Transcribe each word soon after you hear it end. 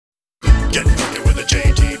Get freaky with the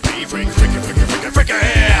JTP, freaky, freaky, freaky, freaky, freaky.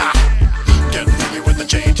 Get freaky with the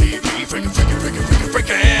JTP, freaky, freaky, freaky, freaky,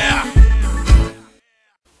 freaky.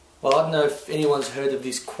 Well, I don't know if anyone's heard of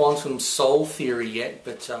this quantum soul theory yet,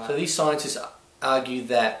 but so these scientists argue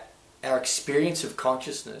that our experience of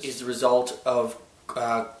consciousness is the result of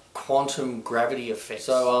quantum gravity effects.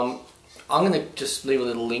 So I'm going to just leave a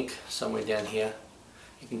little link somewhere down here.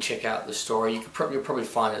 You can check out the story. You'll probably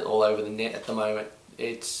find it all over the net at the moment.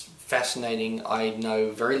 It's fascinating. I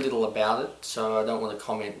know very little about it, so I don't want to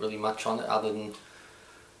comment really much on it other than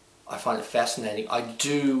I find it fascinating. I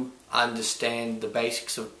do understand the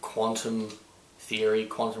basics of quantum theory,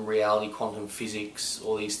 quantum reality, quantum physics,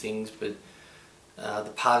 all these things, but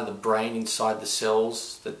the part of the brain inside the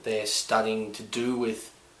cells that they're studying to do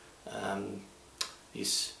with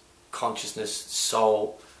this consciousness,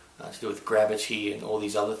 soul, to do with gravity and all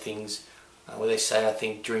these other things, where they say, I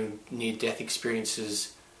think, during near-death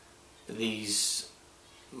experiences, these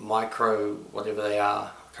micro, whatever they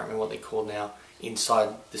are, I can't remember what they're called now, inside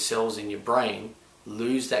the cells in your brain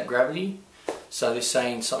lose that gravity. So they're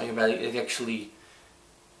saying something about it actually,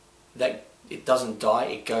 that it doesn't die,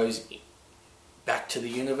 it goes back to the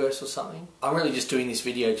universe or something. I'm really just doing this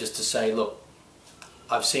video just to say, look,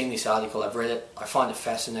 I've seen this article, I've read it, I find it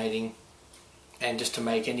fascinating, and just to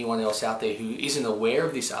make anyone else out there who isn't aware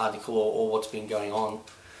of this article or what's been going on,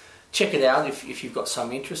 check it out if you've got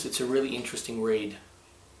some interest. It's a really interesting read.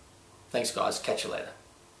 Thanks guys, catch you later.